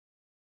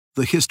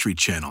the History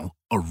Channel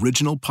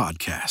original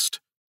podcast.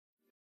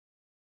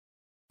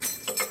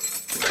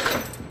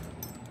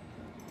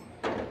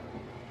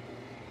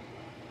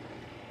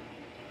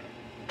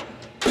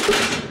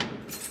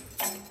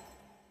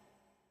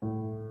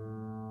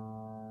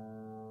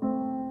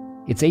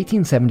 It's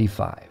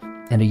 1875,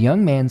 and a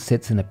young man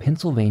sits in a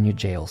Pennsylvania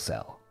jail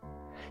cell.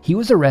 He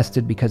was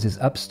arrested because his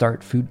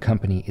upstart food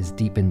company is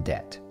deep in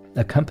debt,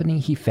 a company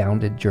he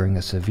founded during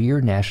a severe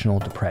national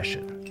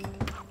depression.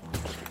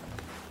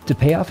 To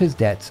pay off his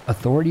debts,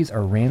 authorities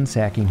are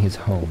ransacking his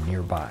home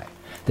nearby.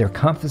 They're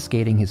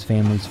confiscating his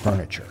family's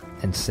furniture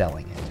and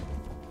selling it.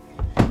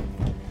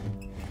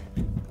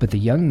 But the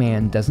young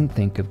man doesn't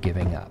think of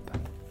giving up.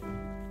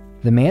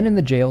 The man in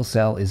the jail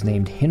cell is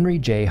named Henry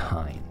J.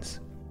 Heinz.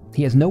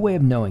 He has no way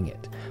of knowing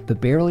it,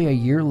 but barely a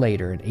year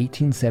later in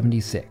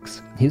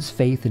 1876, his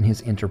faith in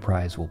his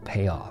enterprise will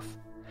pay off.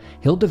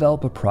 He'll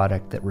develop a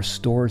product that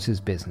restores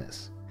his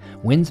business,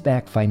 wins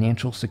back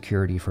financial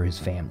security for his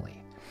family,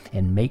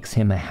 and makes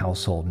him a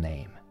household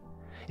name.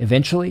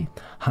 Eventually,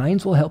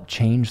 Heinz will help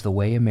change the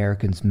way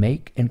Americans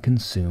make and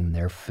consume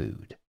their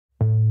food.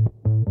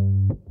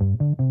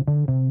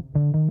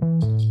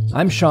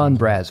 I'm Sean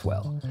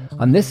Braswell.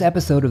 On this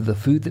episode of The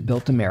Food That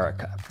Built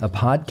America, a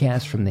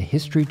podcast from the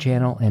History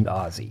Channel and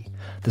Ozzy,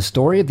 the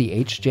story of the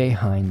H.J.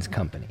 Heinz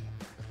Company.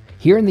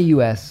 Here in the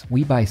U.S.,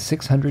 we buy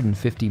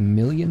 650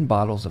 million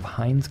bottles of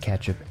Heinz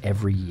ketchup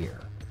every year.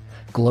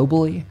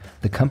 Globally,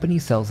 the company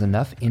sells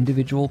enough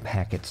individual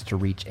packets to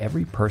reach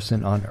every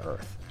person on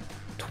Earth,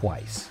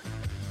 twice.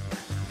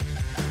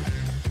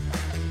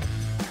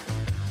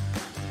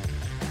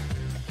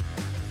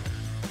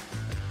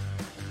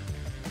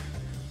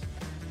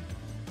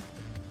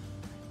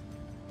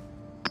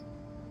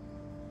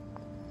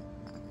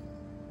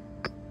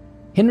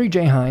 Henry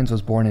J. Heinz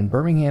was born in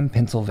Birmingham,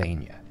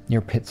 Pennsylvania, near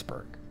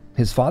Pittsburgh.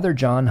 His father,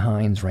 John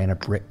Heinz, ran a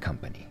brick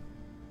company.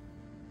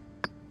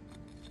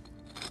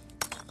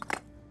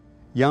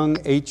 Young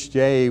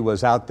H.J.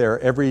 was out there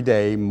every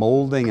day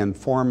molding and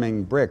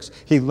forming bricks.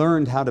 He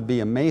learned how to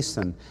be a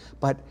mason,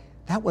 but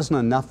that wasn't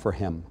enough for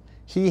him.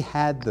 He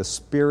had the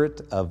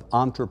spirit of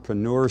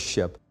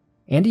entrepreneurship.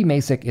 Andy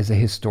Masick is a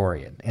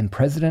historian and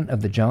president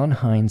of the John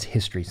Heinz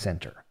History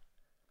Center.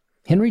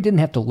 Henry didn't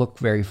have to look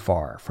very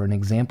far for an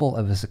example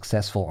of a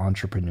successful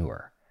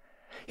entrepreneur.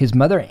 His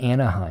mother,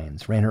 Anna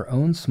Heinz, ran her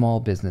own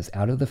small business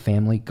out of the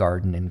family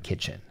garden and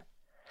kitchen.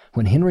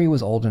 When Henry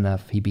was old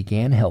enough, he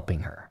began helping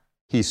her.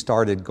 He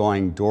started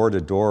going door to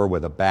door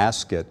with a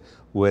basket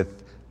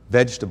with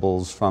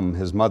vegetables from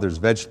his mother's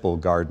vegetable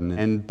garden.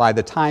 And by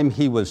the time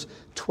he was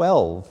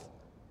 12,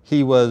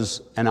 he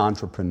was an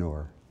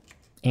entrepreneur.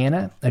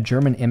 Anna, a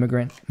German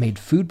immigrant, made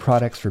food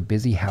products for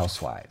busy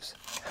housewives.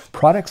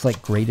 Products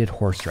like grated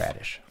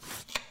horseradish.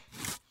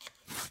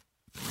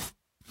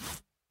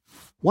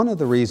 One of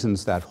the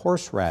reasons that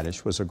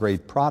horseradish was a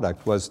great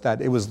product was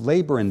that it was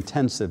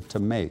labor-intensive to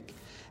make.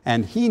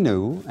 And he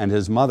knew, and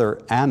his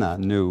mother Anna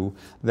knew,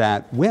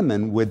 that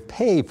women would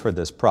pay for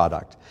this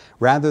product.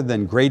 Rather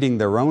than grating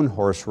their own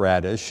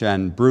horseradish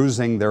and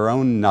bruising their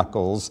own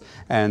knuckles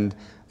and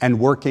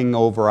working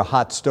over a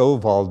hot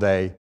stove all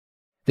day.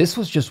 This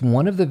was just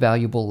one of the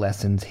valuable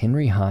lessons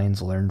Henry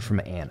Heinz learned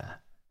from Anna.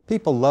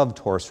 People loved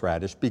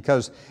horseradish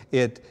because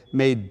it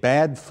made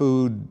bad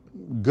food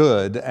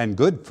good and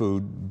good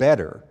food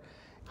better.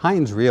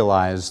 Heinz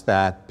realized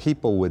that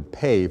people would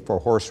pay for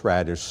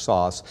horseradish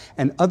sauce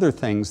and other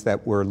things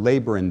that were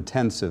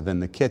labor-intensive in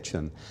the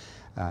kitchen.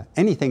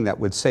 Anything that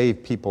would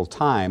save people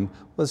time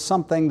was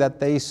something that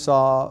they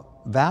saw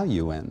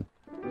value in.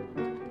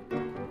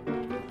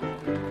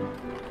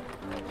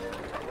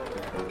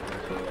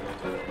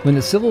 When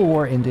the Civil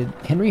War ended,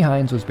 Henry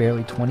Heinz was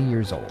barely 20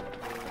 years old.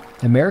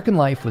 American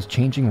life was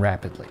changing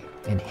rapidly,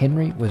 and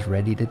Henry was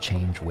ready to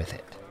change with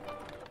it.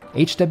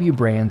 H.W.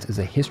 Brands is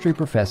a history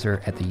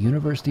professor at the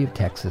University of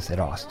Texas at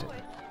Austin.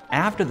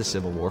 After the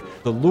Civil War,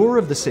 the lure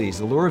of the cities,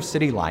 the lure of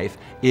city life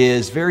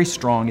is very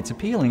strong. It's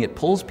appealing. It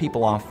pulls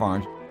people off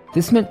farms.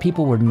 This meant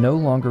people were no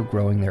longer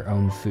growing their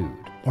own food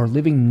or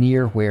living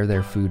near where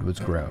their food was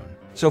grown.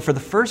 So for the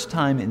first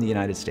time in the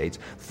United States,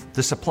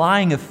 the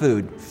supplying of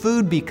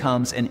food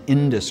becomes an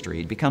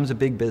industry. It becomes a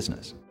big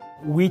business.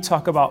 We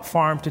talk about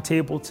farm to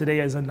table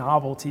today as a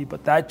novelty,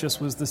 but that just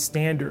was the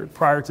standard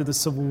prior to the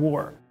Civil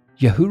War.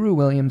 Yahuru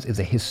Williams is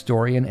a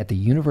historian at the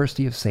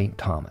University of St.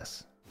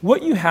 Thomas.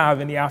 What you have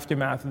in the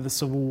aftermath of the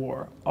Civil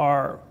War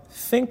are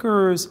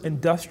thinkers,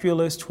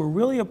 industrialists who are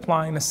really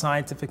applying the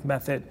scientific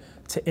method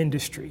to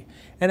industry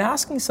and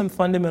asking some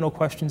fundamental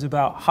questions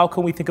about how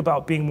can we think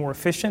about being more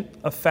efficient,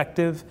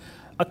 effective,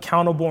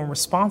 accountable, and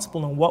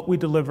responsible in what we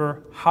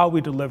deliver, how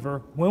we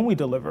deliver, when we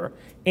deliver,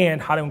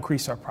 and how to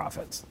increase our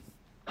profits.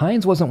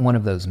 Heinz wasn't one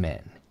of those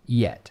men,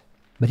 yet,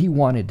 but he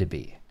wanted to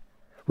be.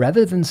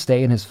 Rather than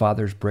stay in his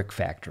father's brick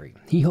factory,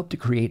 he hoped to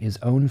create his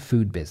own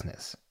food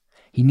business.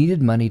 He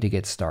needed money to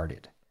get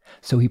started,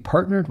 so he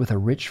partnered with a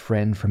rich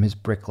friend from his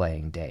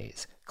bricklaying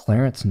days,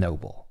 Clarence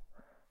Noble.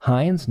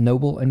 Heinz,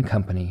 Noble and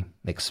Company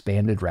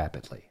expanded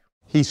rapidly.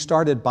 He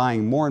started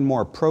buying more and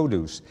more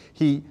produce.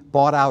 He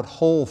bought out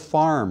whole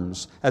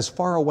farms as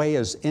far away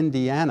as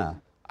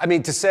Indiana. I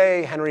mean, to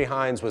say Henry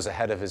Heinz was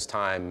ahead of his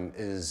time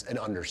is an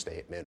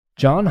understatement.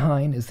 John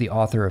Heinz is the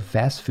author of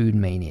Fast Food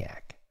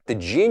Maniac. The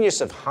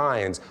genius of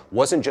Heinz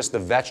wasn't just the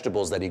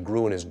vegetables that he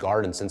grew in his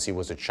garden since he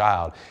was a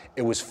child.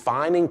 It was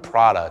finding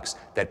products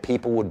that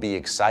people would be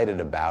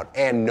excited about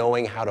and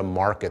knowing how to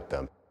market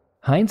them.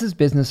 Heinz's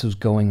business was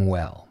going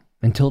well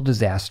until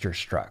disaster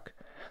struck.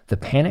 The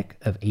Panic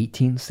of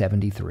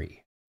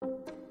 1873.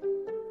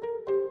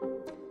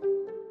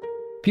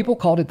 People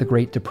called it the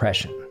Great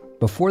Depression,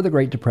 before the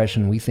Great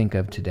Depression we think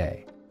of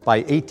today. By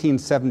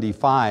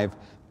 1875,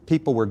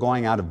 people were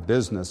going out of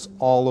business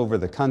all over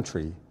the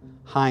country.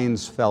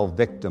 Heinz fell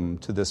victim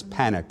to this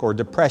panic or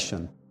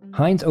depression.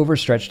 Heinz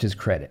overstretched his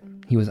credit.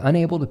 He was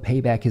unable to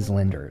pay back his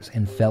lenders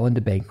and fell into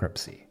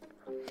bankruptcy.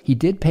 He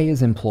did pay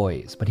his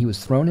employees, but he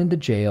was thrown into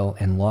jail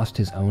and lost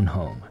his own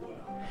home.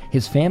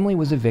 His family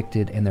was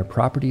evicted and their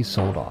property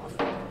sold off.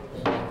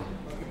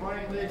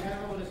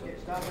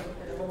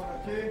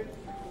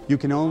 You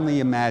can only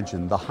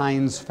imagine the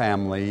Heinz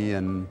family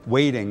and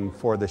waiting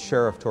for the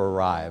sheriff to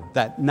arrive,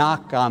 that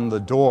knock on the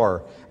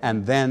door,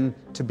 and then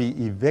to be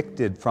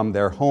evicted from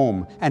their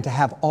home and to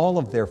have all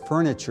of their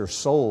furniture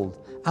sold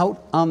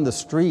out on the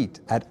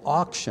street at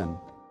auction.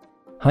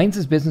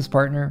 Heinz's business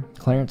partner,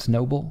 Clarence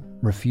Noble,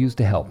 refused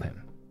to help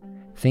him.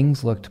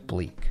 Things looked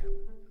bleak.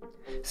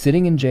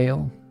 Sitting in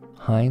jail,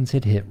 Heinz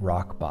had hit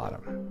rock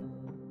bottom.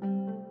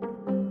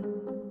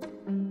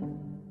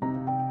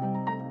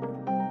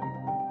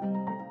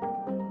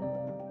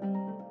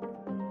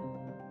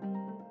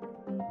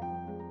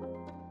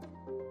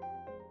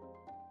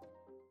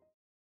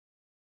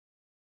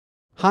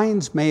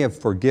 Heinz may have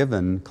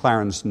forgiven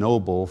Clarence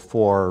Noble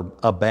for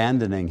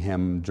abandoning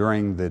him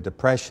during the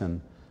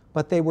Depression,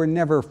 but they were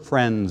never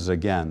friends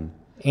again.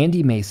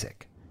 Andy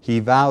Masick.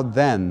 He vowed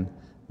then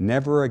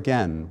never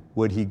again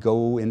would he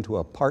go into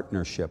a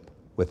partnership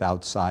with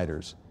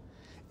outsiders.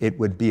 It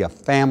would be a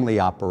family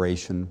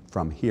operation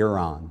from here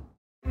on.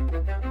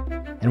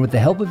 And with the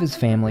help of his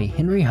family,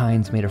 Henry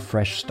Heinz made a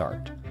fresh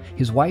start.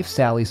 His wife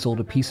Sally sold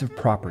a piece of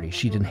property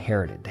she'd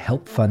inherited to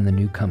help fund the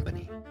new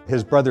company.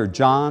 His brother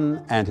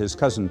John and his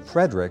cousin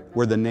Frederick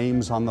were the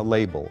names on the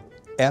label,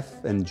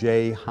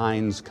 F&J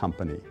Heinz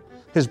Company.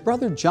 His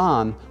brother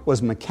John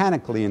was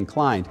mechanically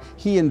inclined.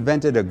 He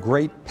invented a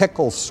great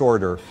pickle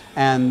sorter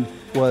and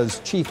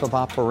was chief of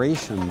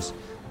operations,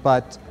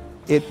 but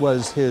it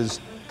was his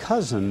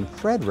cousin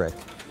Frederick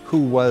who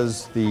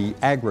was the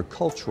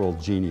agricultural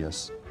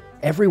genius.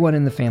 Everyone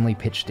in the family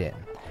pitched in.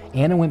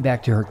 Anna went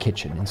back to her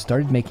kitchen and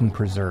started making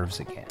preserves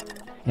again.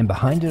 And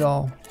behind it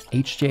all,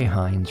 H.J.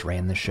 Heinz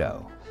ran the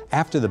show.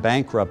 After the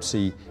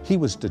bankruptcy, he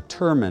was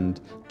determined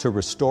to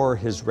restore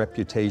his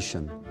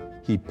reputation.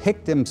 He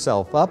picked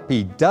himself up,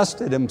 he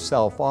dusted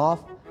himself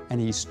off, and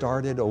he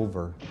started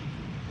over.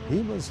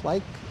 He was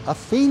like a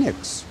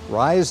phoenix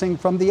rising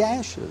from the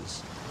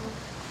ashes.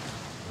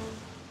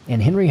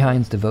 And Henry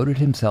Heinz devoted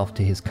himself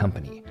to his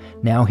company,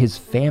 now his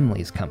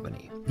family's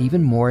company,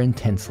 even more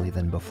intensely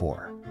than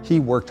before. He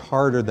worked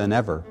harder than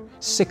ever,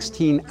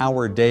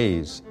 16-hour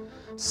days.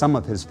 Some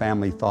of his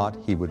family thought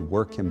he would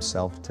work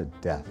himself to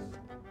death.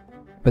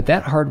 But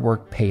that hard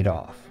work paid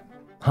off.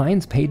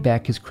 Heinz paid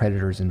back his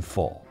creditors in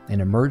full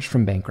and emerged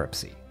from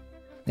bankruptcy.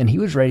 And he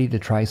was ready to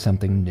try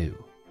something new.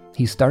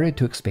 He started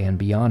to expand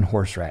beyond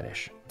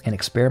horseradish and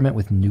experiment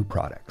with new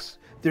products.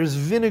 There's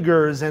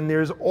vinegars and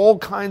there's all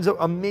kinds of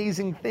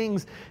amazing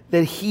things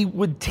that he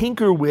would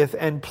tinker with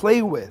and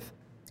play with.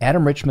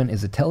 Adam Richman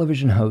is a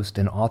television host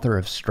and author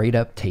of Straight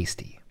Up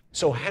Tasty.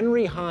 So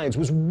Henry Heinz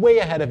was way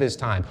ahead of his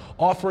time,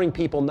 offering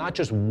people not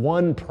just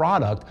one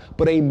product,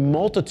 but a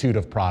multitude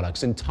of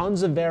products and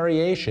tons of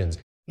variations.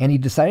 And he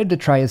decided to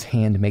try his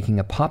hand making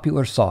a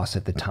popular sauce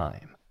at the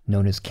time,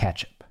 known as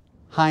ketchup.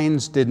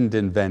 Heinz didn't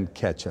invent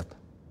ketchup.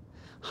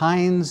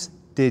 Heinz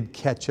did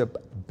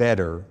ketchup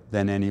better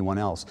than anyone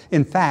else.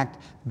 In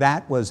fact,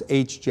 that was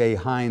H.J.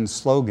 Heinz'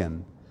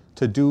 slogan,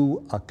 to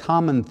do a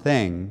common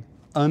thing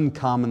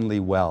uncommonly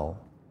well.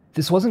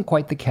 This wasn't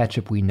quite the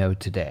ketchup we know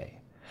today.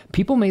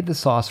 People made the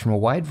sauce from a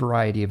wide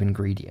variety of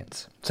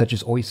ingredients, such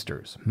as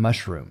oysters,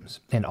 mushrooms,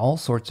 and all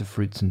sorts of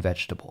fruits and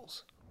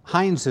vegetables.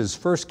 Heinz's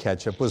first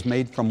ketchup was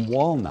made from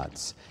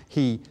walnuts.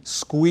 He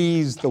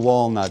squeezed the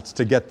walnuts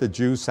to get the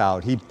juice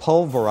out. He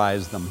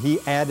pulverized them. He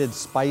added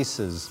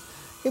spices.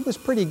 It was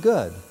pretty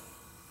good.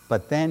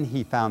 But then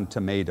he found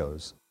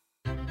tomatoes.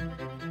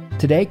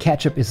 Today,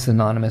 ketchup is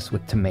synonymous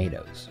with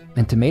tomatoes,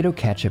 and tomato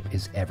ketchup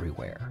is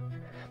everywhere.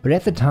 But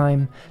at the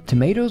time,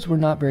 tomatoes were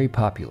not very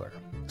popular.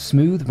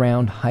 Smooth,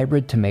 round,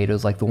 hybrid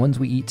tomatoes like the ones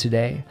we eat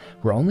today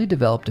were only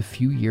developed a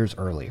few years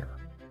earlier.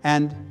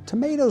 And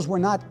tomatoes were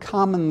not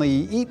commonly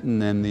eaten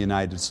in the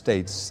United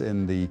States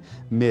in the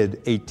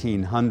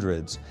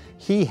mid-1800s.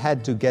 He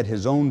had to get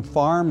his own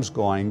farms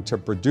going to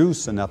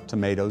produce enough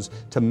tomatoes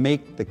to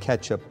make the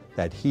ketchup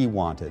that he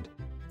wanted.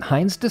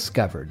 Heinz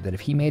discovered that if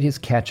he made his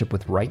ketchup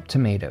with ripe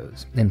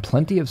tomatoes and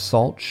plenty of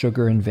salt,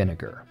 sugar, and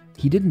vinegar,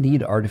 he didn't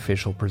need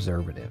artificial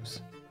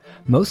preservatives.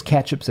 Most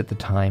ketchups at the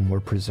time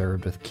were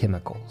preserved with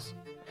chemicals.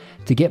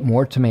 To get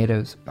more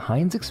tomatoes,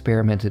 Heinz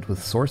experimented with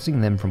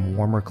sourcing them from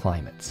warmer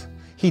climates.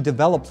 He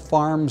developed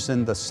farms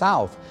in the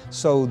South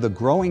so the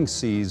growing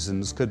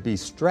seasons could be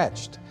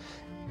stretched.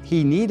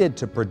 He needed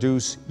to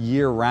produce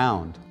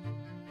year-round.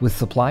 With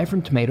supply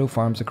from tomato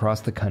farms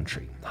across the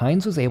country,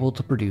 Heinz was able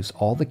to produce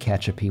all the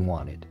ketchup he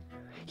wanted.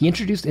 He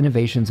introduced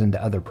innovations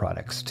into other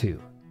products,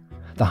 too.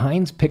 The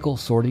Heinz pickle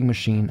sorting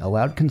machine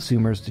allowed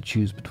consumers to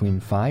choose between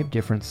 5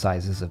 different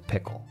sizes of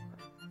pickle.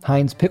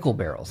 Heinz pickle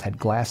barrels had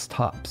glass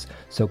tops,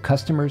 so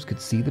customers could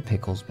see the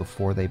pickles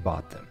before they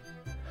bought them.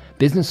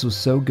 Business was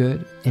so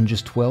good, in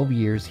just 12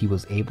 years he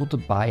was able to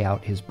buy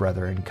out his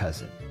brother and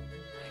cousin.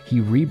 He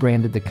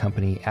rebranded the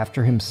company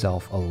after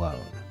himself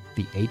alone,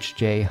 the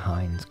H.J.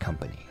 Heinz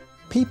Company.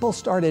 People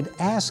started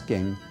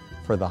asking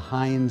for the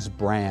Heinz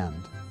brand.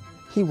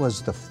 He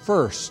was the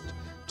first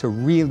to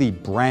really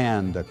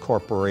brand a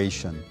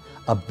corporation,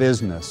 a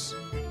business.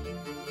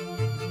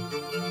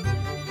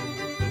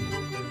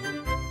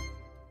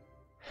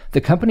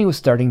 The company was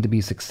starting to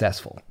be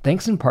successful,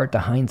 thanks in part to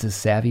Heinz's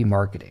savvy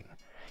marketing.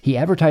 He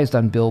advertised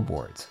on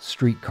billboards,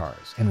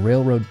 streetcars, and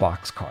railroad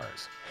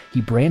boxcars.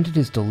 He branded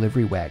his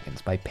delivery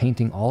wagons by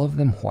painting all of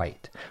them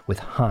white with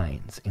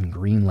Heinz in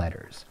green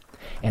letters,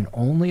 and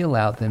only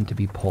allowed them to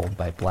be pulled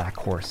by black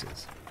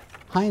horses.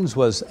 Heinz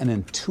was an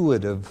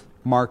intuitive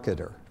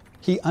marketer.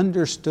 He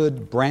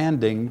understood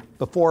branding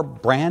before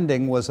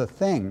branding was a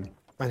thing.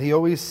 And he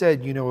always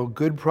said, a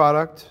good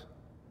product,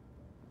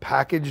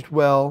 packaged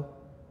well,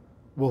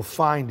 will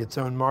find its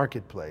own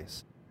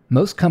marketplace.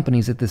 Most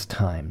companies at this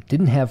time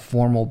didn't have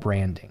formal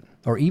branding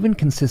or even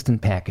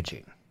consistent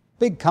packaging.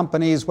 Big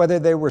companies, whether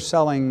they were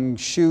selling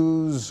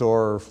shoes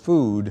or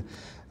food,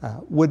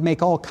 would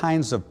make all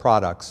kinds of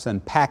products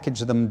and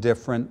package them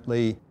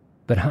differently.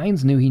 But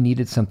Heinz knew he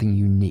needed something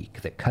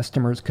unique that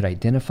customers could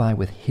identify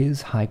with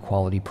his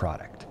high-quality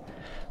product.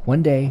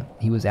 One day,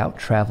 he was out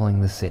traveling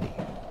the city.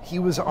 He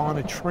was on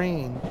a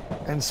train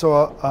and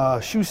saw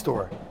a shoe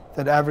store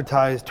that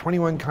advertised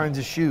 21 kinds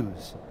of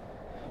shoes.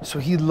 So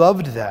he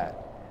loved that.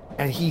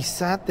 And he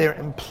sat there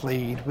and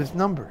played with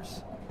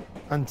numbers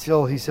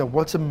until he said,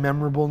 what's a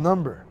memorable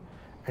number?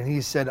 And he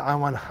said, I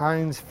want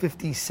Heinz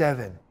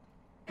 57.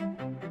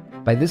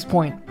 By this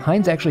point,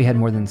 Heinz actually had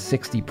more than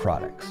 60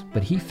 products,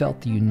 but he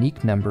felt the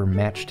unique number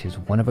matched his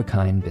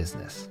one-of-a-kind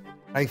business.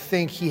 I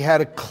think he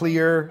had a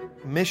clear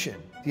mission.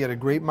 He had a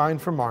great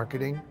mind for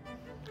marketing,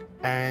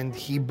 and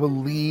he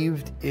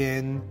believed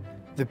in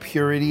the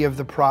purity of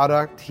the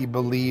product, he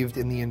believed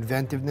in the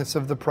inventiveness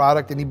of the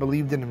product, and he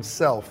believed in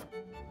himself.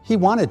 He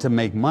wanted to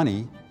make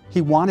money,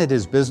 he wanted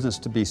his business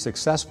to be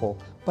successful,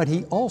 but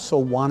he also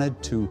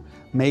wanted to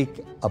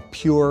make a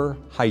pure,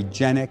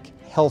 hygienic,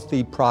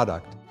 healthy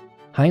product.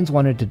 Heinz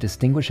wanted to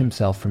distinguish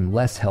himself from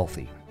less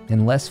healthy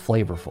and less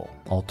flavorful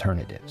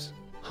alternatives.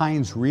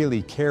 Heinz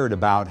really cared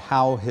about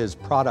how his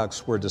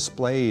products were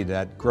displayed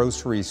at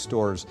grocery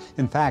stores.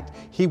 In fact,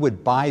 he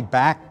would buy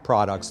back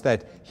products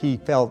that he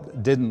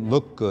felt didn't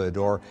look good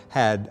or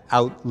had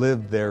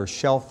outlived their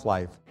shelf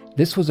life.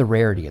 This was a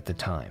rarity at the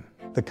time.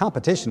 The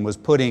competition was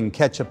putting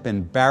ketchup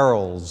in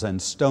barrels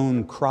and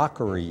stone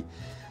crockery.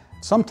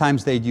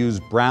 Sometimes they'd use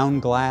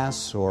brown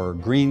glass or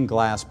green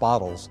glass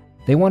bottles.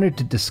 They wanted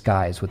to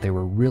disguise what they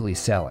were really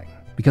selling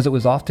because it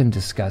was often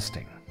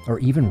disgusting or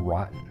even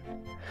rotten.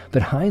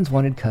 But Heinz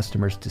wanted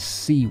customers to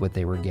see what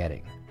they were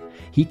getting.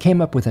 He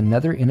came up with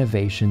another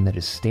innovation that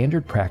is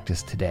standard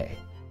practice today.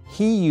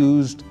 He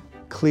used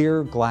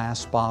clear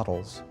glass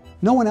bottles.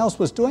 No one else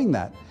was doing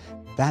that.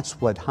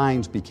 That's what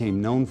Heinz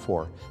became known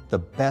for, the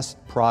best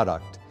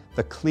product,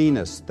 the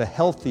cleanest, the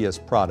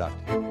healthiest product.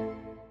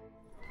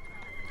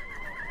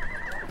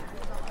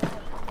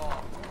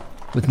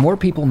 With more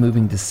people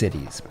moving to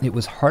cities, it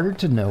was harder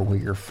to know where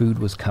your food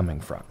was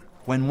coming from.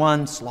 When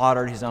one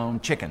slaughtered his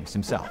own chickens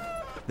himself,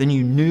 then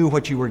you knew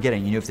what you were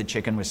getting. You knew if the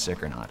chicken was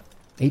sick or not.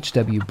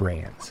 H.W.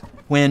 Brands.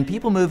 When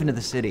people move into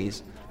the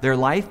cities, their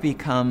life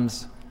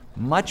becomes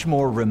much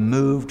more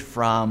removed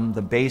from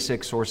the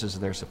basic sources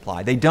of their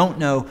supply. They don't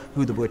know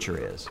who the butcher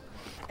is.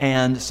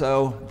 And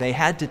so they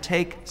had to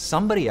take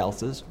somebody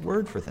else's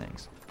word for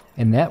things.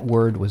 And that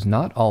word was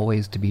not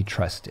always to be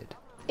trusted.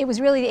 It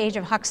was really the age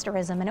of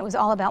hucksterism, and it was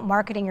all about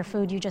marketing your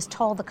food. You just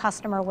told the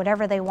customer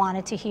whatever they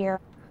wanted to hear.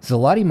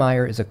 Zalati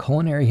Meyer is a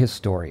culinary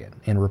historian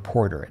and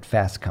reporter at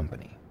Fast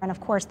Company. And of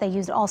course, they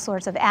used all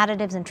sorts of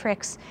additives and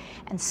tricks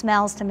and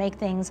smells to make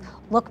things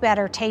look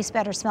better, taste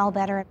better, smell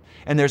better.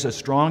 And there's a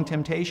strong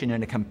temptation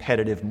in a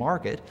competitive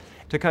market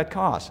to cut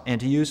costs and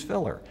to use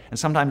filler. And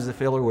sometimes the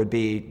filler would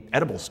be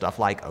edible stuff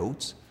like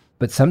oats.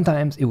 But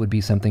sometimes it would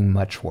be something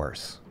much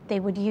worse.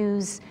 They would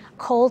use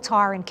coal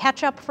tar in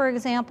ketchup, for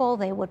example.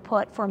 They would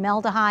put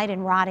formaldehyde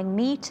in rotting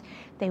meat.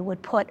 They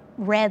would put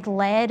red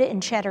lead in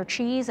cheddar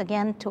cheese,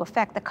 again, to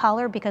affect the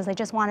color because they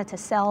just wanted to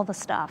sell the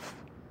stuff.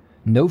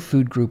 No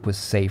food group was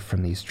safe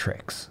from these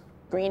tricks.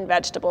 Green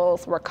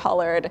vegetables were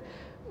colored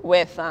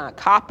with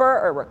copper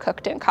or were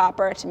cooked in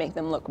copper to make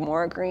them look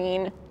more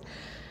green.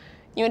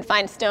 You would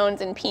find stones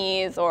in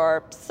peas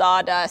or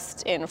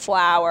sawdust in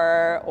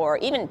flour, or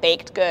even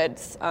baked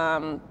goods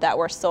that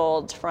were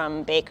sold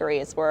from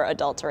bakeries were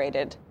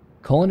adulterated.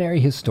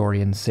 Culinary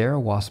historian Sarah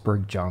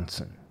Wasberg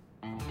Johnson.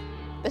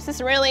 This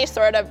is really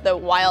sort of the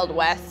Wild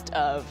West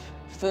of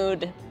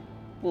food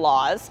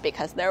laws,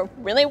 because there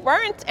really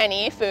weren't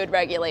any food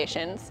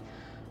regulations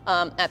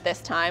at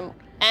this time.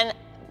 And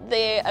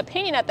the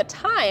opinion at the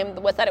time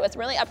was that it was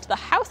really up to the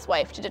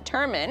housewife to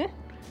determine,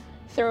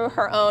 through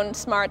her own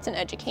smarts and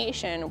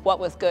education, what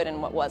was good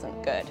and what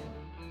wasn't good.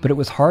 But it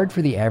was hard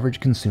for the average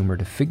consumer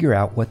to figure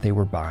out what they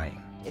were buying.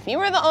 If you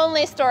were the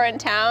only store in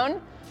town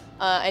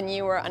and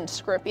you were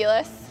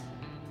unscrupulous,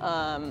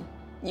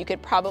 you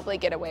could probably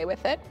get away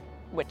with it,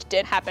 which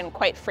did happen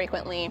quite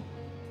frequently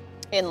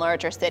in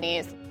larger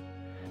cities.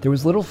 There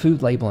was little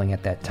food labeling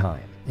at that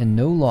time and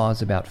no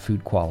laws about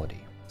food quality.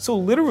 So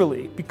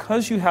literally,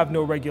 because you have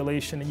no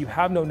regulation and you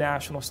have no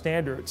national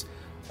standards,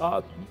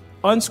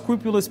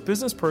 unscrupulous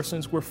business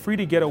persons were free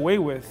to get away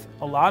with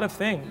a lot of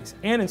things.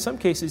 And in some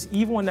cases,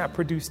 even when that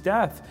produced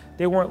death,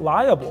 they weren't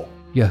liable.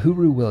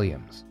 Yahuru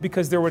Williams.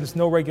 Because there was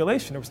no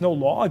regulation, there was no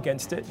law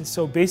against it. And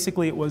so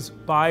basically it was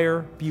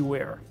buyer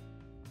beware.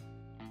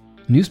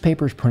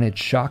 Newspapers printed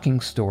shocking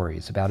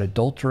stories about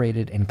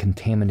adulterated and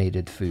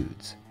contaminated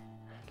foods.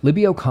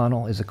 Libby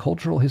O'Connell is a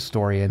cultural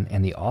historian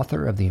and the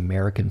author of The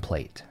American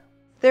Plate.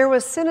 There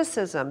was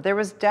cynicism, there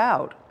was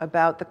doubt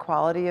about the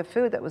quality of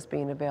food that was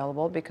being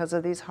available because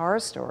of these horror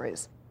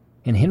stories.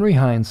 And Henry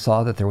Heinz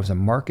saw that there was a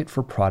market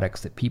for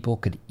products that people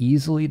could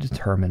easily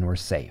determine were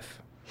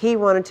safe. He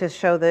wanted to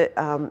show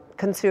the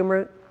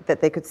consumer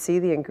that they could see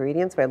the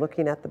ingredients by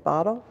looking at the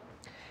bottle.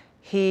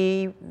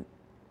 He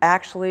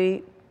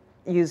actually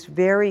used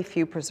very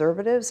few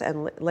preservatives,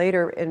 and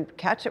later in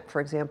ketchup, for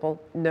example,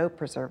 no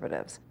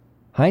preservatives.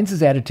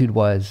 Heinz's attitude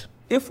was,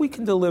 if we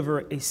can deliver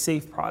a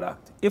safe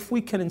product, if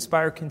we can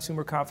inspire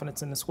consumer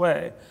confidence in this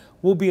way,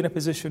 we'll be in a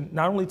position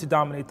not only to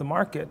dominate the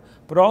market,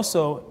 but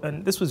also,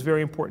 and this was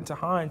very important to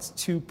Heinz,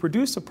 to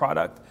produce a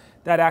product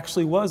that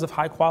actually was of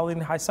high quality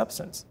and high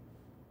substance.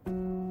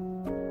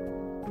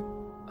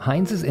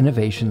 Heinz's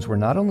innovations were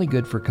not only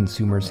good for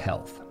consumers'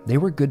 health, they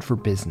were good for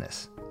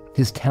business.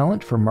 His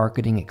talent for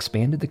marketing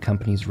expanded the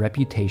company's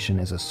reputation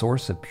as a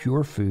source of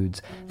pure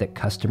foods that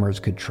customers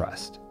could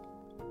trust.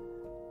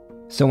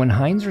 So when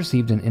Heinz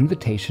received an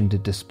invitation to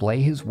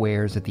display his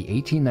wares at the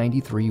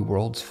 1893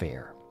 World's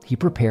Fair, he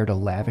prepared a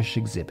lavish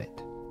exhibit.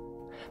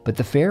 But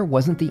the fair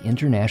wasn't the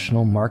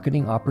international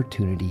marketing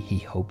opportunity he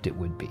hoped it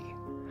would be.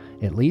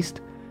 At least,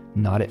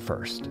 not at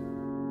first.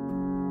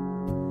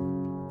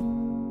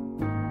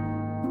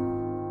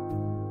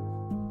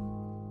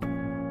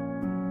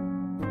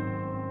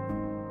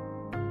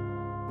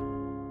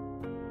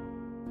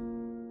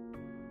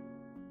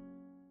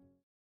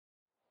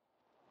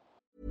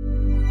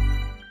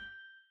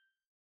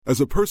 As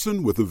a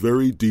person with a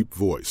very deep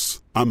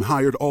voice, I'm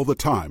hired all the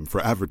time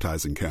for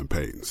advertising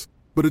campaigns.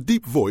 But a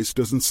deep voice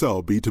doesn't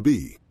sell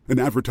B2B, and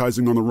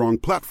advertising on the wrong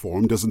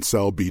platform doesn't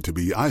sell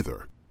B2B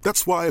either.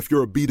 That's why if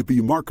you're a B2B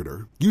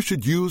marketer, you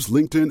should use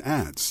LinkedIn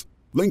ads.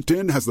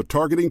 LinkedIn has the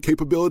targeting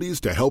capabilities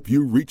to help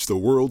you reach the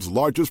world's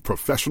largest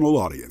professional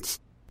audience.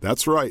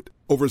 That's right,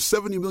 over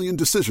 70 million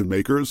decision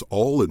makers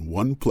all in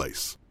one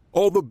place.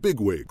 All the big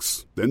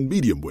wigs, then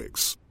medium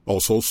wigs,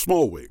 also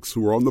small wigs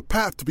who are on the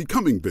path to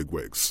becoming big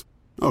wigs.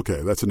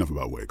 Okay, that's enough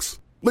about wigs.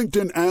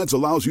 LinkedIn ads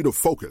allows you to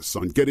focus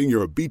on getting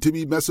your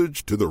B2B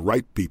message to the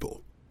right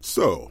people.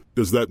 So,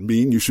 does that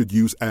mean you should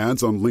use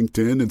ads on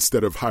LinkedIn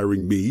instead of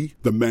hiring me,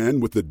 the man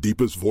with the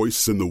deepest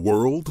voice in the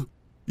world?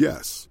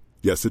 Yes.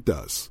 Yes, it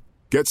does.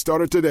 Get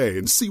started today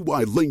and see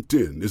why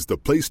LinkedIn is the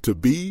place to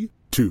be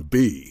to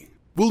be.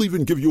 We'll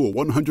even give you a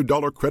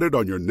 $100 credit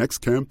on your next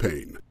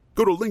campaign.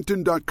 Go to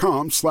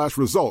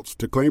linkedin.com/results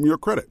to claim your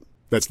credit.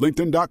 That's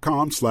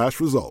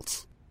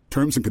linkedin.com/results.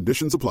 Terms and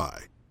conditions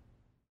apply.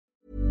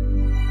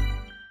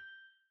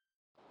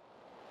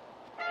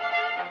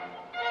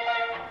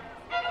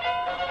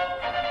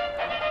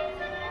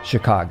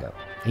 Chicago,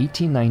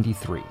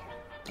 1893.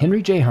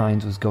 Henry J.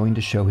 Heinz was going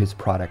to show his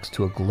products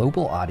to a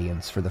global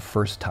audience for the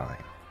first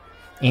time.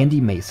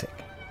 Andy Masick.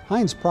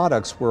 Heinz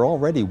products were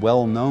already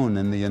well known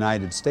in the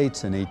United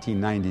States in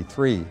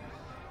 1893,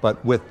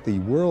 but with the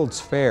World's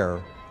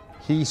Fair,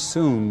 he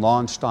soon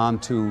launched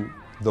onto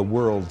the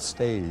world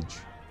stage.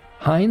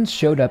 Heinz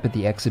showed up at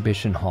the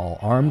exhibition hall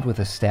armed with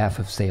a staff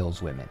of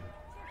saleswomen.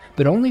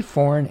 But only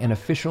foreign and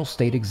official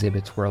state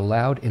exhibits were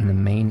allowed in the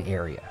main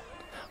area.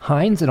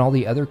 Heinz and all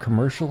the other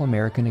commercial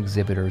American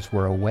exhibitors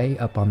were away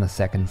up on the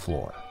second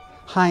floor.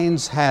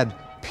 Heinz had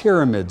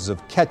pyramids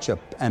of ketchup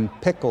and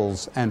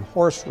pickles and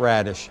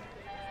horseradish.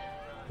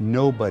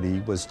 Nobody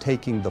was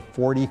taking the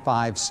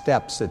 45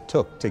 steps it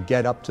took to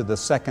get up to the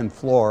second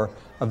floor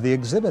of the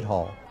exhibit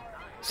hall.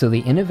 So the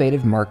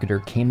innovative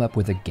marketer came up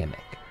with a gimmick.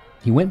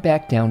 He went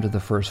back down to the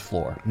first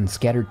floor and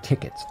scattered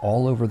tickets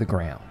all over the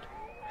ground.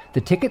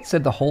 The ticket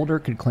said the holder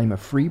could claim a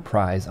free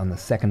prize on the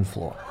second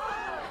floor.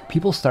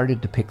 People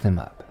started to pick them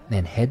up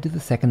and head to the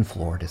second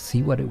floor to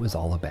see what it was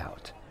all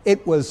about.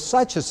 It was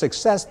such a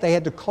success, they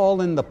had to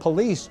call in the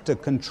police to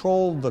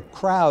control the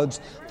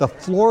crowds. The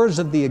floors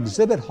of the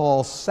exhibit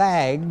hall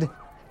sagged.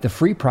 The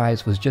free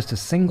prize was just a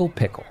single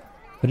pickle,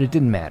 but it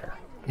didn't matter.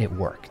 It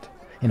worked.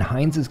 And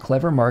Heinz's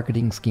clever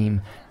marketing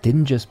scheme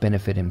didn't just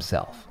benefit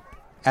himself.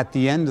 At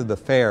the end of the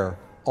fair,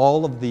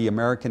 all of the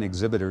American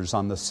exhibitors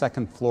on the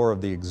second floor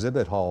of the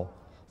exhibit hall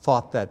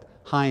thought that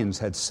Heinz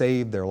had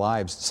saved their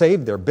lives,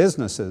 saved their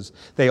businesses.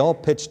 They all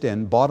pitched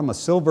in, bought him a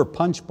silver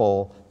punch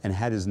bowl, and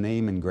had his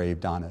name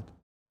engraved on it.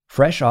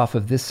 Fresh off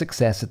of this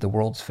success at the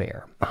World's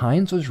Fair,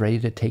 Heinz was ready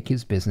to take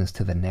his business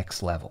to the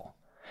next level.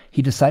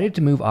 He decided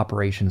to move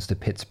operations to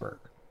Pittsburgh.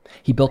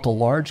 He built a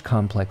large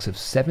complex of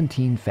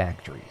 17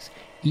 factories,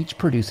 each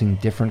producing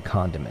different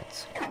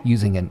condiments,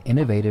 using an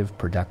innovative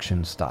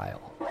production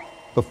style.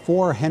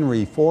 Before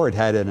Henry Ford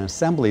had an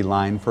assembly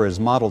line for his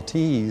Model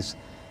Ts,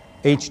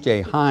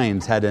 H.J.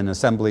 Heinz had an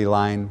assembly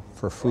line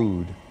for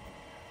food.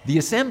 The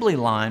assembly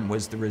line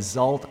was the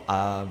result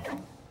of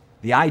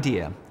the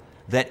idea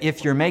that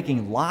if you're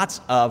making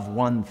lots of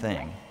one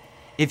thing,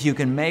 if you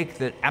can make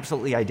that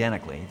absolutely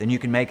identically, then you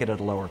can make it at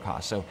a lower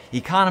cost. So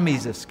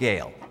economies of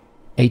scale.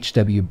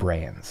 H.W.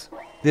 Brands.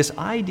 This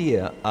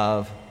idea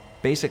of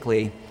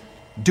basically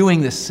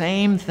doing the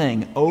same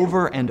thing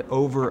over and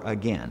over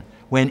again.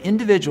 When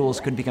individuals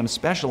could become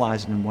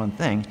specialized in one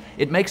thing,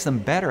 it makes them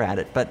better at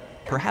it,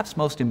 but perhaps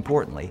most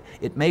importantly,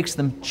 it makes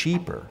them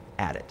cheaper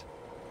at it.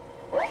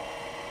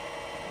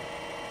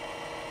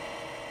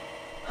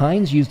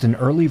 Heinz used an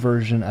early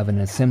version of an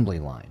assembly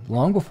line,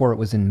 long before it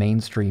was in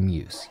mainstream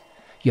use.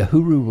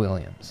 Yahuru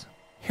Williams.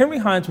 Henry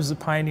Heinz was a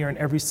pioneer in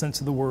every sense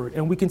of the word,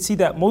 and we can see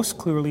that most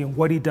clearly in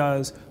what he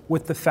does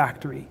with the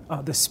factory,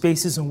 the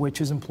spaces in which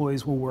his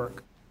employees will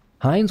work.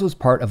 Heinz was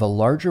part of a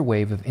larger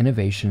wave of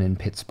innovation in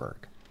Pittsburgh.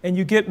 And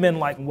you get men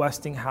like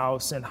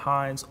Westinghouse and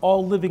Heinz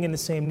all living in the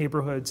same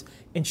neighborhoods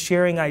and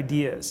sharing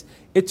ideas.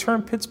 It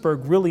turned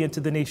Pittsburgh really into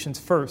the nation's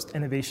first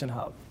innovation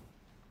hub.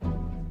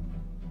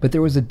 But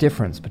there was a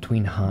difference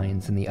between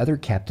Heinz and the other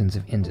captains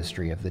of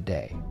industry of the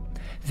day.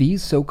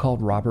 These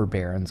so-called robber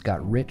barons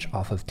got rich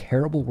off of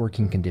terrible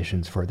working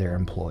conditions for their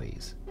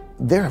employees.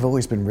 There have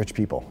always been rich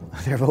people.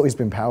 There have always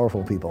been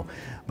powerful people.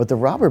 But the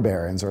robber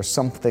barons are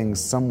something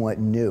somewhat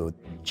new.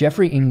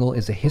 Jeffrey Engel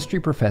is a history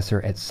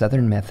professor at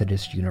Southern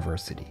Methodist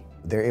University.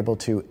 They're able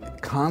to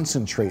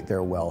concentrate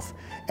their wealth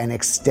and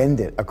extend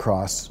it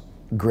across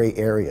gray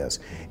areas.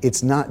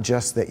 It's not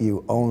just that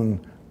you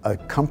own a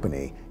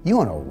company, you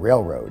own a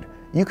railroad.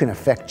 You can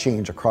affect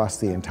change across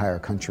the entire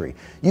country.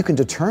 You can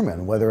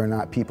determine whether or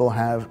not people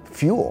have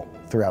fuel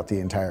throughout the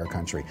entire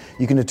country.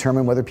 You can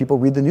determine whether people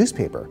read the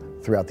newspaper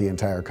throughout the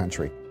entire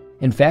country.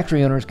 And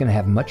factory owners can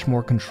have much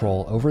more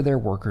control over their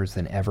workers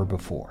than ever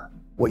before.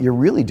 What you're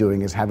really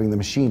doing is having the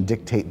machine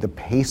dictate the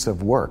pace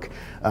of work.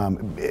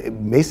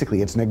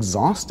 Basically, it's an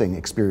exhausting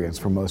experience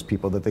for most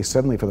people that they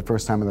suddenly, for the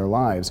first time in their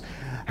lives,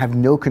 have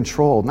no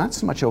control, not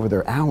so much over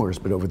their hours,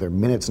 but over their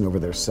minutes and over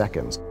their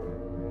seconds.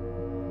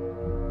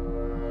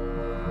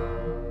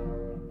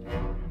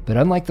 But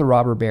unlike the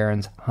robber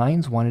barons,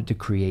 Heinz wanted to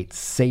create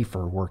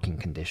safer working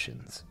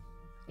conditions.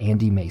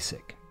 Andy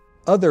Masick.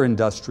 Other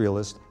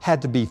industrialists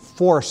had to be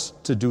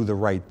forced to do the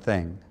right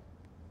thing.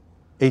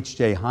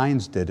 H.J.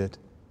 Heinz did it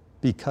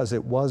because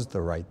it was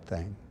the right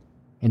thing.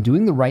 And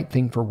doing the right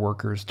thing for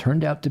workers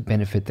turned out to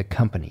benefit the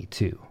company,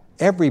 too.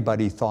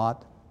 Everybody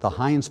thought the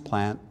Heinz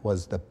plant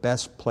was the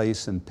best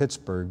place in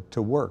Pittsburgh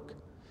to work.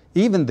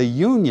 Even the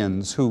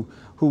unions who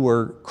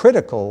were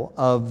critical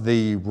of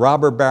the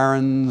robber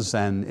barons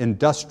and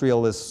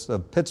industrialists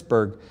of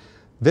Pittsburgh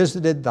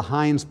visited the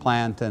Heinz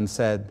plant and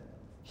said,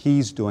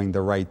 he's doing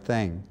the right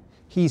thing.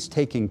 He's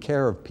taking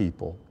care of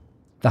people.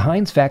 The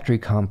Heinz factory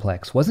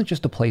complex wasn't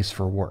just a place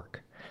for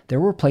work. There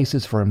were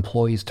places for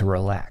employees to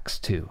relax,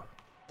 too.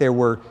 There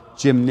were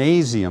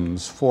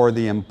gymnasiums for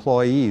the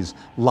employees,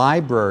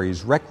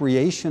 libraries,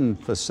 recreation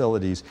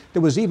facilities.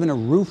 There was even a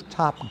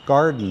rooftop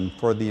garden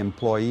for the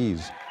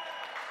employees.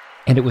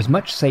 And it was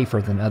much safer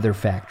than other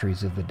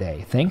factories of the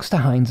day, thanks to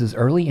Heinz's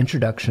early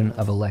introduction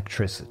of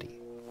electricity.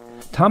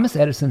 Thomas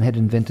Edison had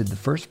invented the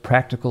first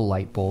practical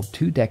light bulb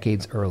 2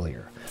 decades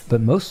earlier, but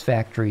most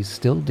factories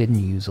still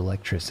didn't use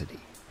electricity.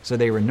 So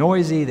they were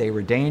noisy, they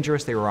were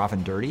dangerous, they were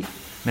often dirty.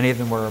 Many of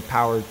them were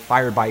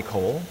fired by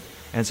coal,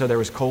 and so there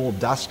was coal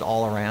dust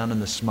all around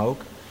and the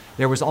smoke.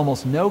 There was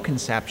almost no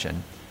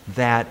conception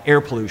that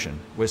air pollution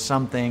was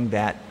something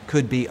that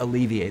could be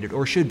alleviated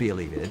or should be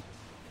alleviated.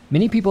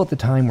 Many people at the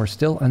time were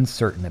still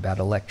uncertain about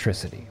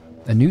electricity,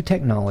 a new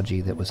technology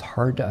that was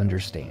hard to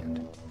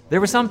understand. There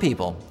were some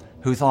people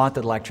who thought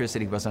that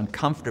electricity was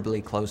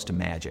uncomfortably close to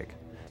magic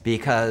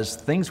because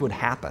things would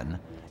happen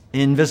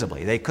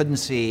invisibly. They couldn't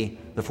see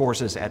the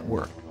forces at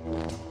work.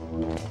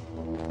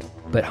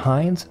 But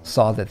Heinz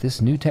saw that this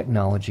new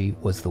technology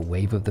was the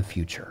wave of the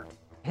future.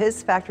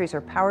 His factories are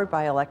powered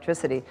by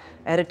electricity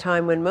at a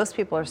time when most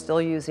people are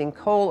still using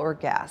coal or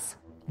gas.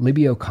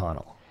 Libby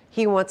O'Connell.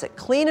 He wants a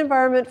clean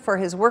environment for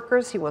his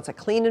workers, he wants a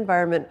clean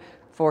environment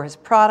for his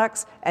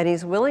products, and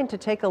he's willing to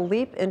take a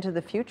leap into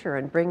the future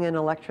and bring in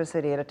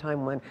electricity at a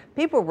time when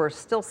people were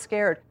still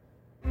scared.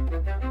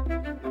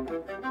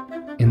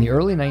 In the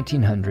early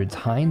 1900s,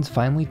 Heinz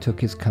finally took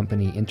his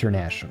company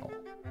international.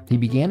 He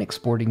began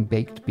exporting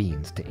baked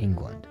beans to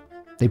England.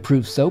 They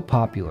proved so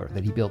popular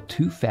that he built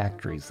 2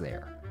 factories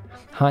there.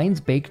 Heinz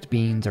baked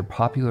beans are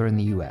popular in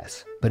the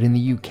US, but in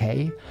the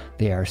UK,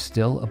 they are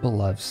still a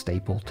beloved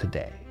staple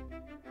today.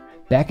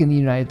 Back in the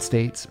United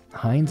States,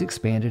 Heinz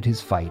expanded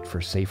his fight for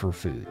safer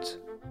foods.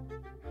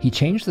 He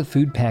changed the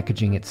food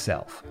packaging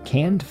itself.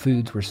 Canned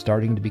foods were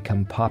starting to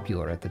become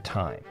popular at the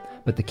time,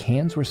 but the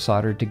cans were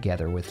soldered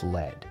together with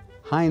lead.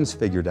 Heinz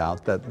figured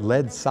out that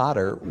lead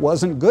solder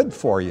wasn't good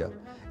for you.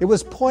 It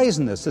was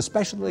poisonous,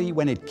 especially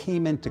when it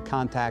came into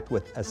contact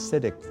with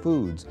acidic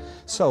foods.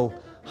 So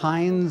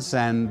Heinz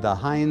and the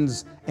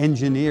Heinz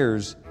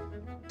engineers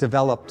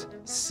developed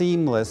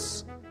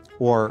seamless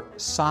or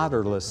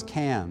solderless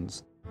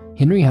cans.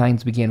 Henry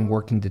Heinz began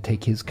working to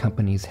take his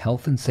company's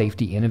health and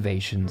safety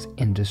innovations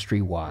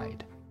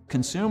industry-wide.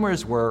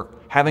 Consumers were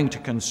having to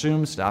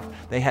consume stuff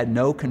they had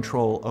no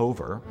control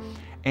over,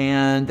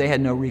 and they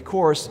had no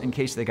recourse in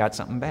case they got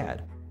something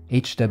bad.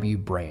 H.W.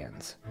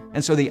 Brands.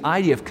 And so the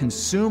idea of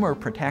consumer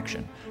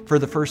protection for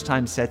the first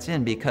time sets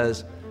in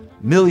because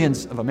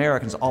millions of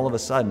Americans all of a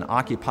sudden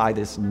occupy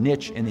this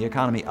niche in the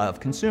economy of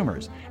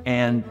consumers,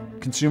 and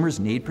consumers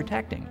need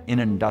protecting in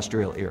an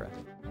industrial era.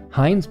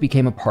 Heinz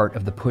became a part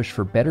of the push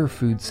for better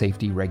food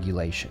safety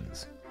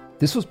regulations.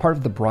 This was part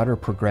of the broader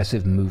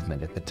progressive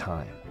movement at the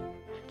time.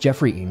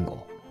 Jeffrey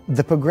Engel.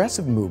 The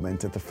progressive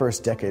movement at the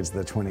first decades of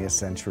the 20th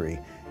century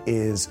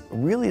is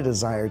really a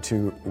desire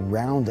to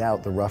round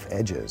out the rough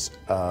edges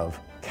of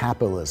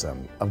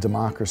capitalism, of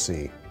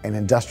democracy, and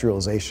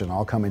industrialization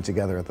all coming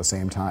together at the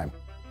same time.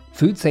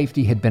 Food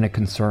safety had been a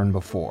concern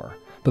before,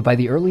 but by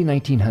the early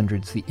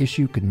 1900s, the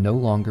issue could no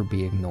longer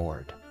be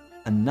ignored.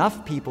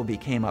 Enough people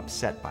became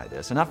upset by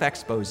this, enough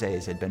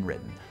exposés had been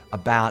written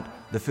about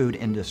the food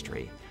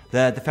industry,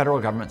 that the federal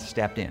government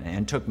stepped in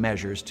and took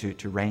measures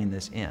to rein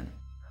this in.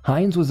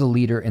 Heinz was a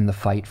leader in the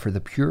fight for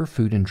the Pure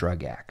Food and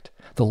Drug Act,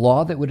 the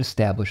law that would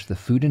establish the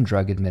Food and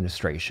Drug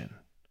Administration.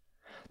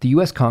 The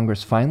U.S.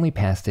 Congress finally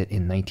passed it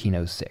in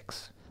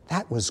 1906.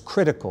 That was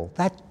critical.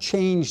 That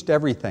changed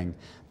everything.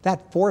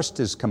 That forced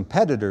his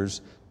competitors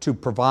to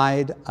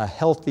provide a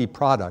healthy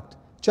product,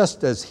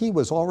 just as he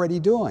was already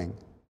doing.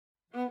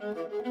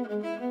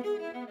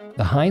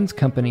 The Heinz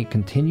company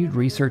continued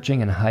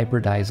researching and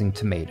hybridizing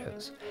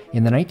tomatoes.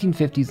 In the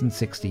 1950s and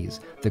 60s,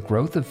 the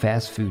growth of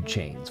fast food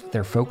chains, with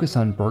their focus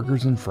on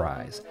burgers and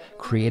fries,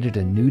 created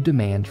a new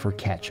demand for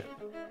ketchup.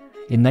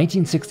 In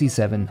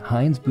 1967,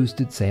 Heinz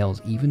boosted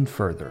sales even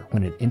further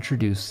when it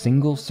introduced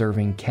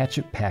single-serving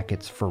ketchup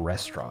packets for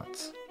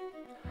restaurants.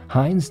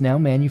 Heinz now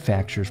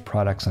manufactures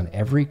products on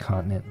every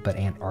continent but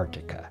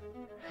Antarctica.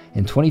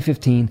 In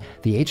 2015,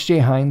 the H.J.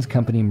 Heinz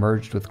Company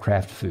merged with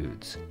Kraft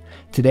Foods.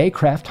 Today,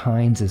 Kraft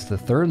Heinz is the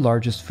 3rd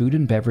largest food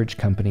and beverage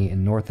company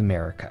in North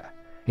America.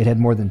 It had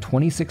more than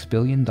 $26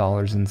 billion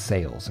in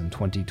sales in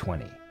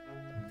 2020.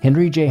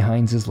 Henry J.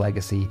 Heinz's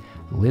legacy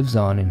lives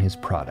on in his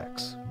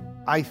products.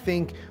 I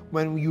think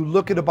when you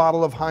look at a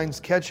bottle of Heinz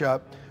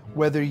ketchup,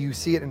 whether you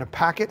see it in a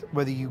packet,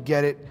 whether you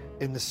get it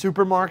in the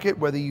supermarket,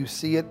 whether you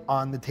see it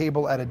on the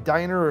table at a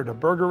diner or at a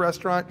burger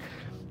restaurant,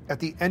 at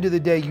the end of the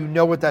day, you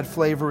know what that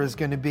flavor is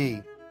going to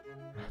be.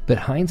 But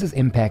Heinz's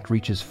impact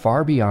reaches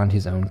far beyond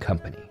his own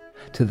company,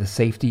 to the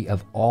safety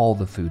of all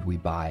the food we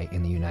buy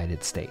in the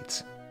United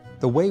States.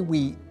 The way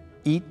we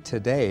eat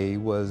today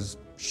was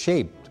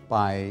shaped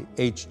by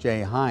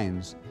H.J.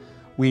 Heinz.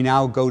 We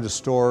now go to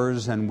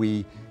stores and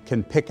we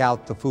can pick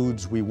out the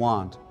foods we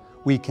want.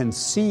 We can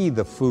see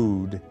the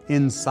food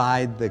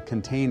inside the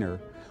container.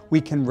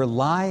 We can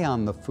rely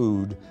on the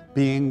food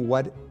being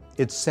what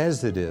it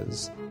says it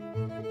is.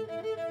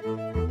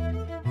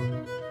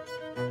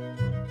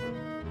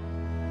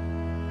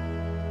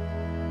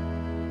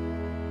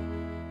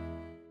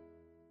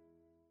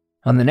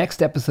 On the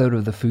next episode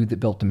of The Food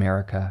That Built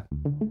America,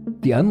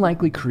 the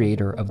unlikely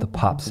creator of the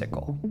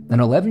popsicle, an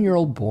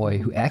 11-year-old boy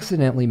who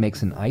accidentally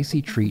makes an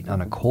icy treat on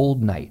a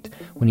cold night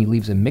when he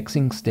leaves a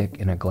mixing stick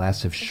in a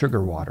glass of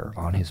sugar water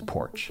on his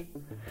porch.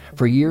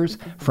 For years,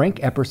 Frank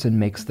Epperson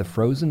makes the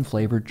frozen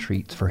flavored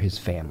treats for his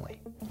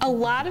family. A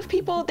lot of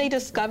people, they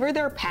discover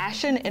their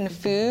passion in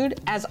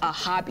food as a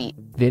hobby.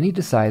 Then he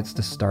decides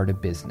to start a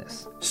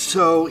business.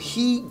 So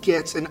he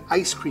gets an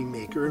ice cream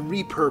maker and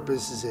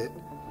repurposes it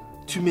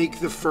to make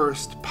the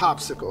first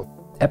popsicle.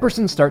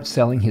 Epperson starts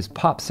selling his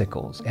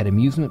popsicles at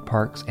amusement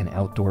parks and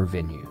outdoor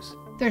venues.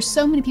 There's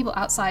so many people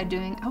outside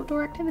doing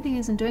outdoor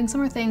activities and doing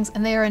summer things,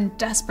 and they are in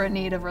desperate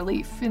need of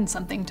relief and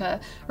something to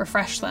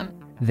refresh them.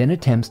 Then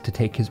attempts to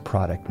take his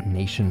product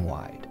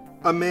nationwide.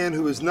 A man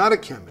who is not a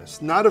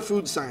chemist, not a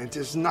food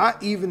scientist,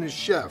 not even a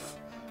chef,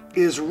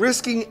 is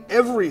risking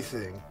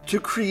everything to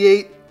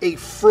create a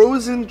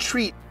frozen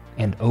treat.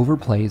 And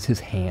overplays his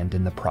hand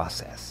in the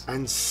process.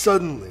 And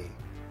suddenly,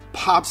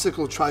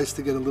 Popsicle tries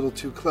to get a little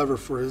too clever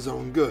for his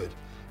own good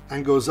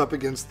and goes up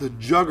against the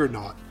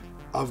juggernaut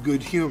of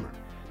good humor.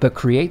 But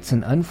creates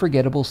an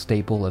unforgettable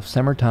staple of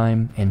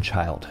summertime and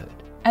childhood.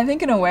 I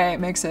think in a way it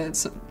makes it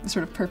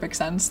sort of perfect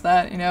sense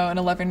that, an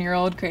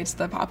 11-year-old creates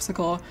the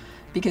popsicle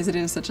because it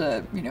is such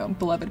a,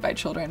 beloved by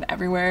children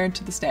everywhere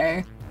to this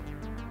day.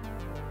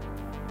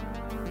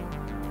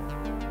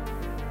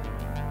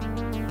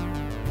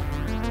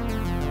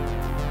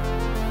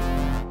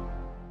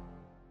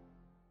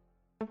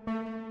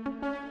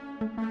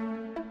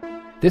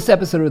 This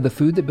episode of the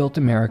Food That Built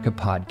America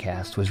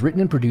podcast was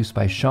written and produced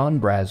by Sean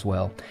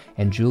Braswell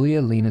and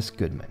Julia Linus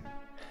Goodman.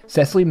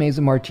 Cecily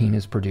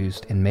Meza-Martinez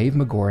produced, and Maeve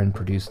McGoran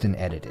produced and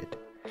edited.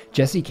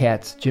 Jesse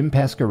Katz, Jim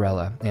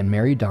Pascarella, and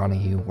Mary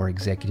Donahue were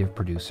executive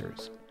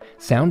producers.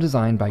 Sound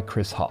designed by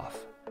Chris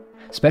Hoff.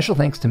 Special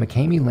thanks to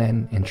McKamey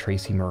Len and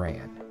Tracy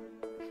Moran.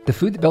 The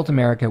Food That Built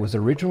America was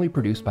originally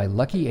produced by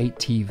Lucky 8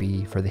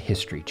 TV for the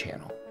History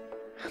Channel.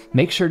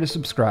 Make sure to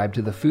subscribe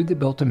to The Food That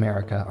Built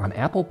America on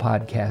Apple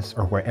Podcasts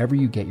or wherever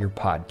you get your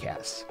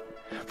podcasts.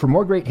 For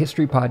more great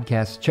history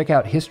podcasts, check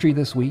out History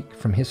This Week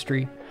from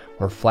History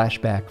or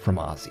Flashback from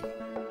Ozzy.